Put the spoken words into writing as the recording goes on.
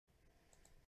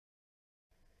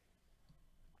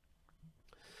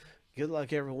Good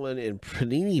luck, everyone, in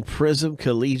Panini Prizm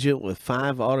Collegiate with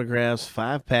 5 autographs.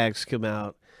 5 packs come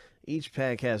out. Each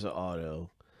pack has an auto.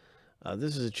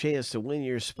 This is a chance to win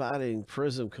your spot in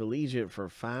Prizm Collegiate for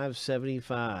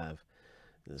 $5.75.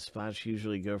 The spots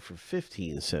usually go for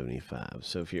 $15.75.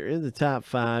 So if you're in the top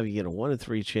 5, you get a 1 in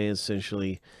 3 chance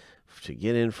essentially to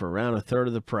get in for around a third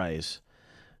of the price.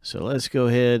 So let's go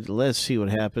ahead. Let's see what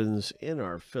happens in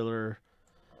our filler.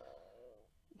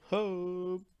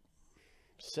 Hope.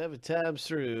 7 times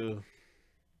through.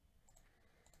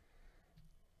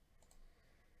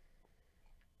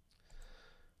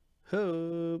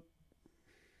 Hope.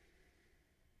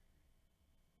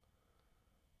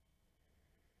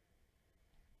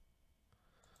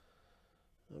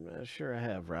 I'm not sure I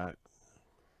have, Rock.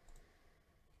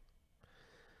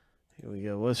 Here we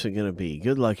go. What's it going to be?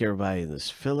 Good luck, everybody, in this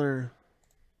filler.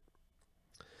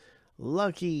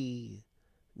 Lucky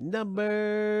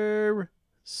number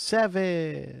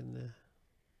 7.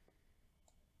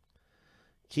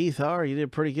 Keith R., you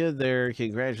did pretty good there.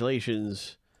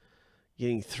 Congratulations.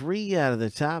 Getting 3 out of the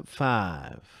top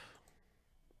 5.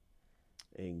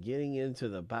 And getting into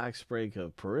the box break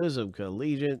of Prizm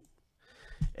Collegiate.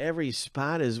 Every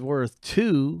spot is worth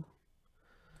 2.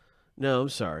 No, I'm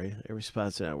sorry. Every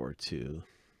spot's not worth 2.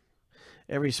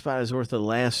 Every spot is worth a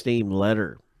last name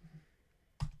letter.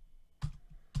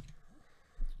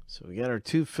 So we got our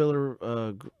 2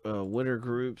 filler winner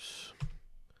groups.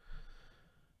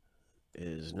 It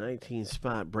is 19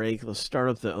 spot break. Let's start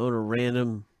up the owner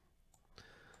random.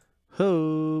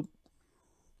 Hope.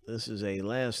 This is a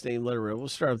last name letter. We'll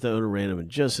start up the owner random in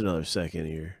just another second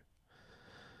here.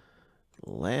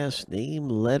 Last name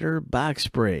letter box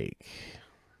break.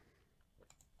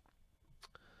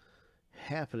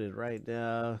 Happening right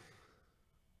now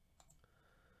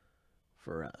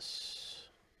for us.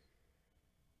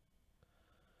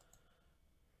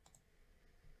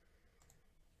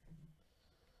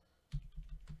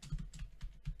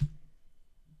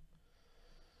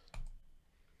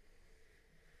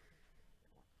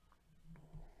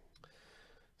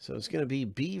 So it's going to be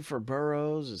B for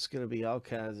Burrows. It's going to be all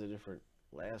kinds of different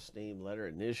last name, letter,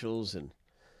 initials. And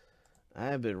I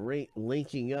have been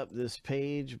linking up this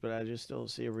page, but I just don't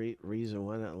see a reason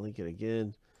why not link it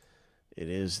again. It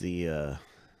is the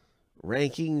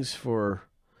rankings for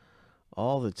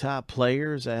all the top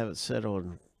players. I have it set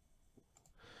on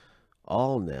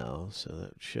all now. So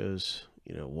that shows,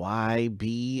 Y,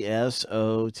 B, S,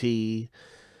 O, T,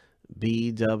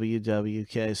 B, W, W,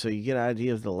 K. So you get an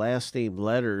idea of the last name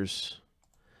letters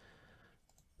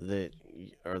that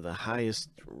are the highest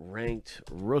ranked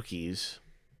rookies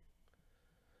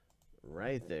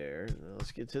right there. Now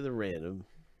let's get to the random.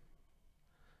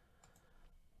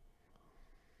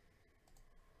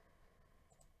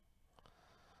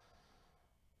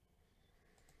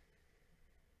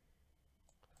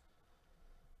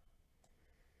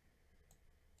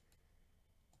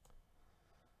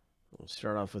 We'll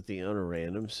start off with the owner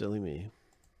random. Silly me.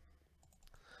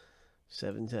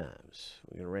 7 times.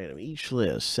 We're going to random each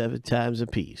list 7 times a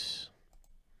piece.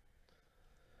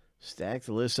 Stack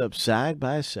the list up side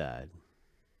by side.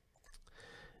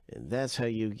 And that's how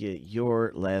you get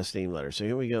your last name letter. So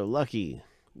here we go. Lucky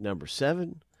number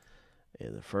 7.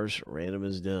 And the first random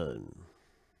is done.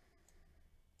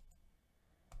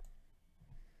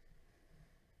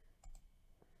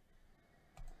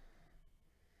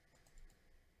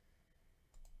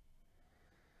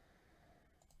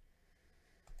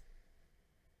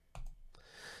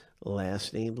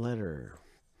 Last name letter.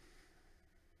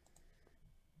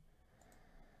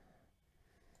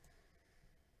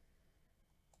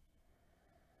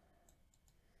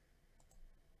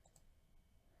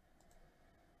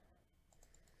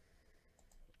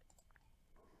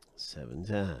 Seven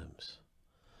times.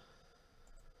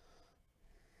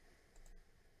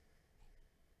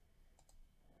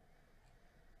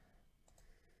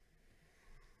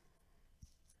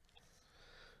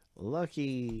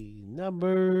 Lucky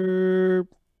number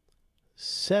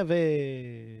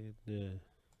 7.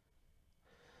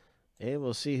 And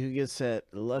we'll see who gets that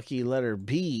lucky letter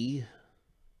B.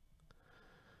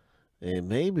 And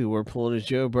maybe we're pulling a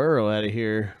Joe Burrow out of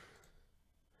here.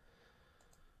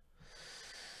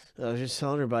 I was just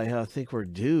telling everybody how I think we're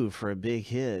due for a big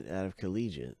hit out of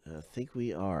Collegiate. I think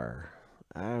we are.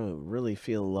 I'm really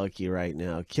feeling lucky right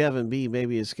now. Kevin B,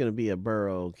 maybe it's going to be a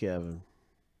Burrow, Kevin.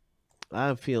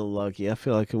 I'm feeling lucky. I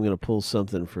feel like I'm going to pull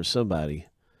something for somebody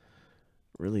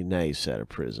really nice out of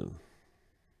Prizm.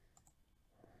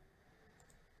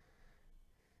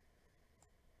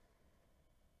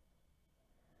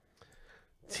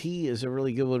 T is a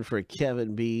really good one for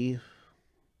Kevin B.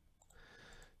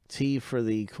 T for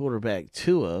the quarterback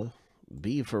Tua.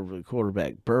 B for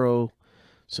quarterback Burrow.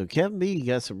 So Kevin B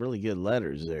got some really good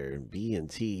letters there. B and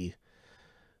T.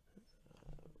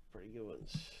 Pretty good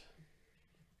ones.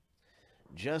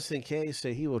 Just in case,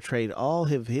 so he will trade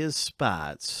all of his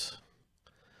spots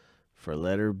for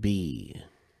letter B.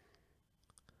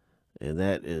 And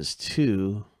that is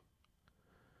 2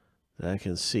 that I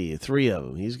can see. 3 of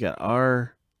them. He's got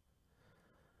R,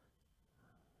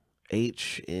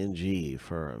 H, and G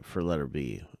for letter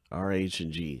B. R, H,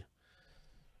 and G.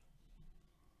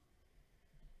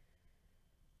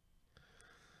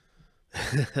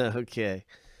 Okay.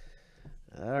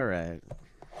 All right.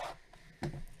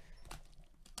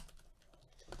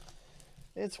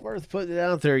 It's worth putting it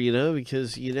out there,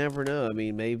 because you never know. I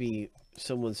mean, maybe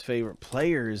someone's favorite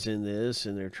player is in this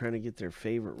and they're trying to get their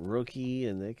favorite rookie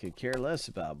and they could care less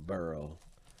about Burrow.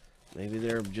 Maybe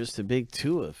they're just a big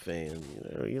Tua fan.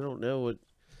 You don't know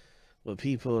what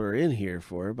people are in here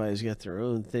for. Everybody's got their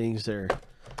own things they're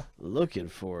looking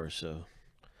for. So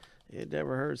it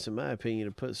never hurts, in my opinion,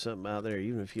 to put something out there,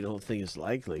 even if you don't think it's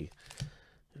likely.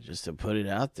 Just to put it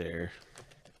out there.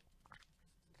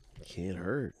 Can't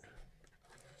hurt.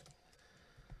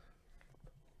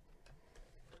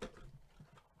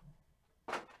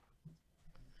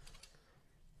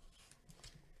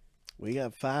 We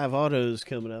got 5 autos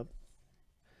coming up.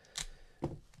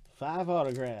 5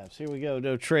 autographs. Here we go.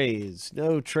 No trades.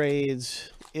 No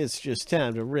trades. It's just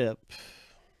time to rip.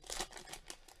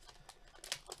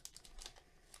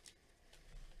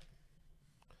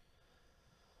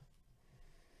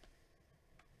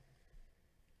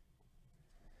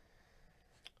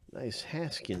 Nice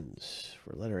Haskins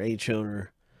for letter H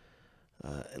owner.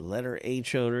 Letter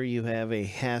H owner, you have a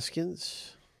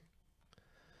Haskins.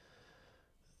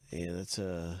 And it's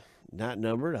not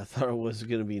numbered. I thought it was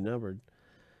going to be numbered.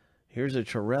 Here's a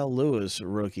Terrell Lewis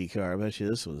rookie card. I bet you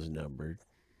this one's numbered.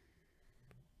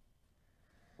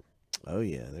 Oh,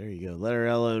 yeah. There you go. Letter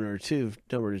L owner,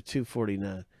 number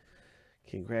 249.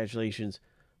 Congratulations.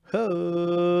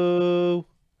 Ho!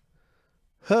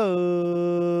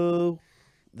 Ho!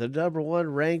 The number 1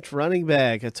 ranked running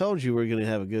back. I told you we were going to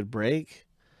have a good break.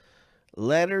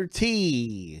 Letter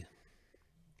T.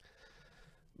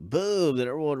 Boom, the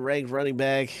number 1 ranked running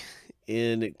back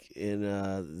in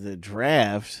the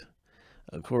draft,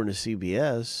 according to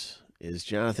CBS, is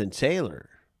Jonathan Taylor.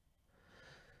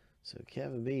 So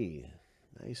Kevin B,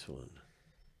 nice one.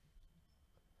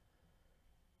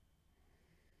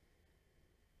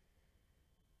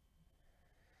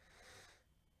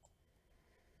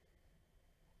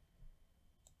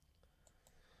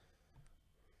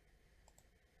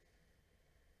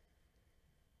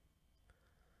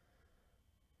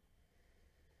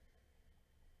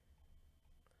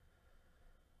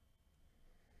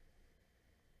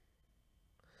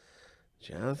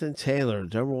 Jonathan Taylor,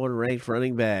 number 1 ranked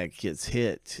running back, gets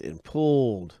hit and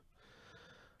pulled.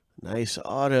 Nice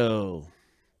auto.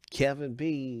 Kevin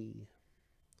B.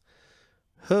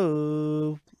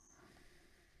 Ho.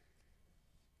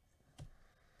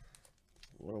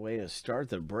 What a way to start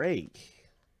the break.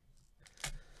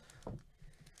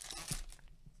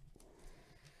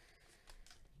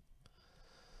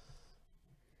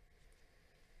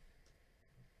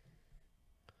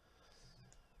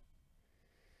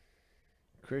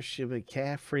 Christian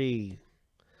McCaffrey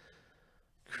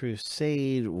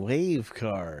Crusade Wave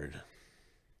card.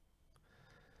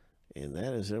 And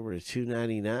that is over to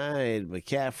 299.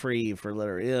 McCaffrey for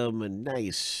letter M, and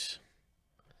nice.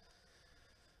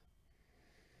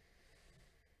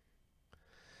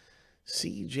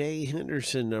 C.J.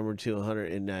 Henderson, number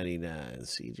 299.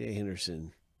 C.J.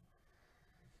 Henderson.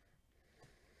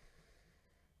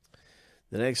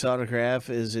 The next autograph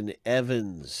is an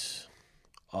Evans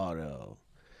auto.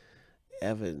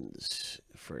 Evans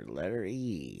for letter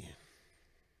E.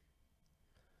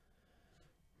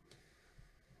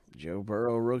 Joe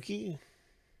Burrow rookie.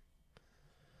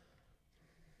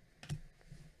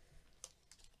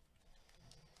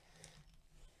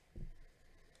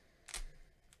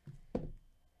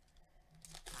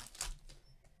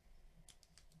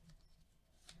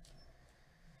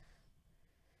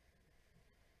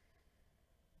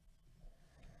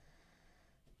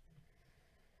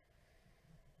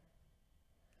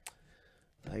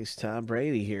 Nice Tom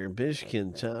Brady here.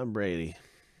 Michigan, Tom Brady.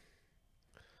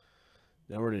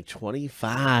 Number to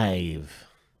 25.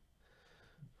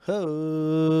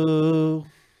 Ho.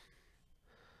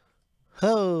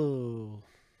 Ho.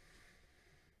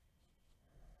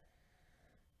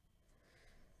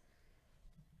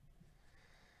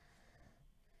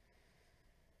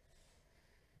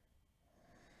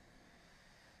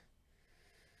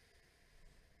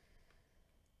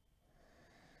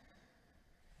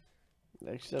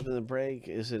 Next up in the break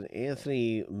is an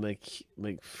Anthony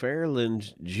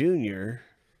McFarland Jr.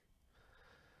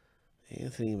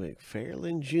 Anthony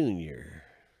McFarland Jr.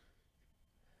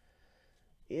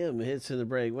 M hits in the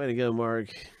break. Way to go, Mark.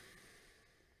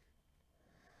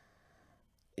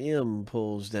 M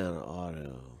pulls down an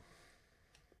auto.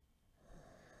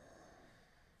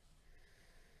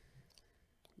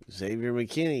 Xavier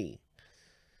McKinney.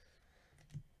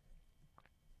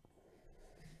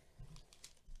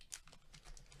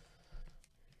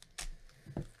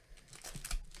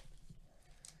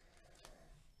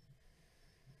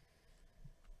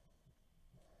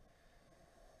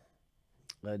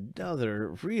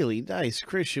 Another really nice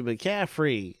Christian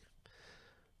McCaffrey.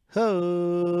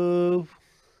 Ho!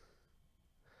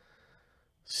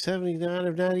 79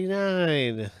 of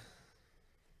 99.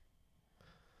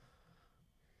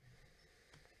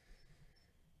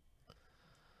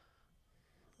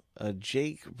 A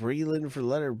Jake Breeland for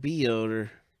letter B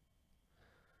owner.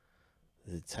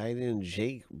 The tight end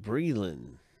Jake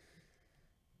Breeland.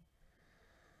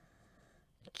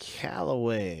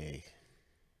 Callaway.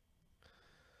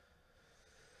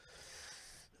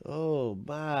 Oh,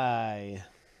 my.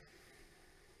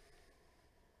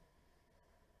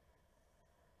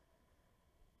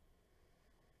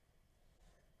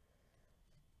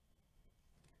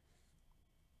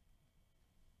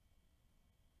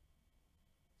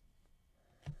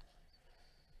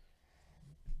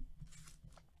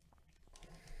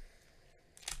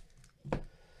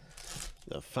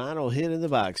 The final hit in the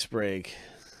box break.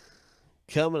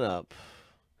 Coming up.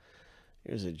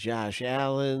 Here's a Josh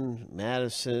Allen,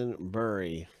 Madison,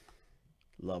 Murray,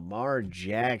 Lamar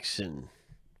Jackson.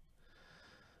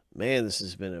 Man, this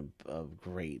has been a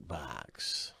great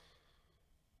box.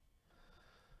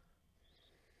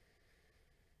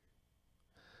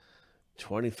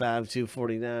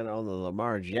 $25,249 on the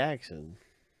Lamar Jackson.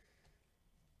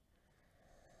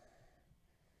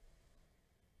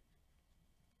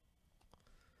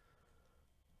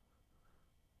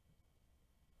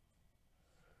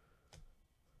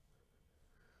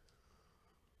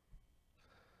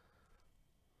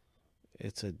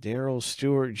 It's a Darrell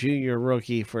Stewart Jr.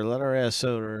 rookie for letter S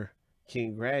owner.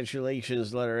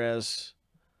 Congratulations, letter S.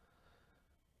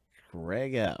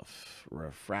 Greg F.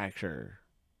 Refractor.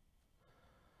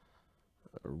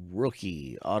 A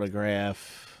rookie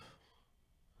autograph.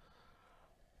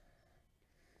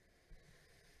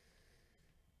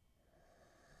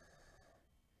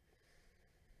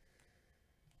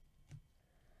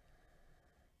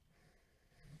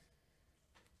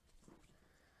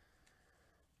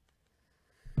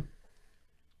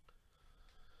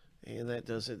 And that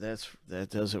does it. That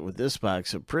does it with this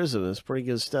box of Prizm. That's pretty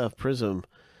good stuff. Prizm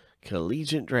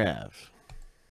Collegiate Draft.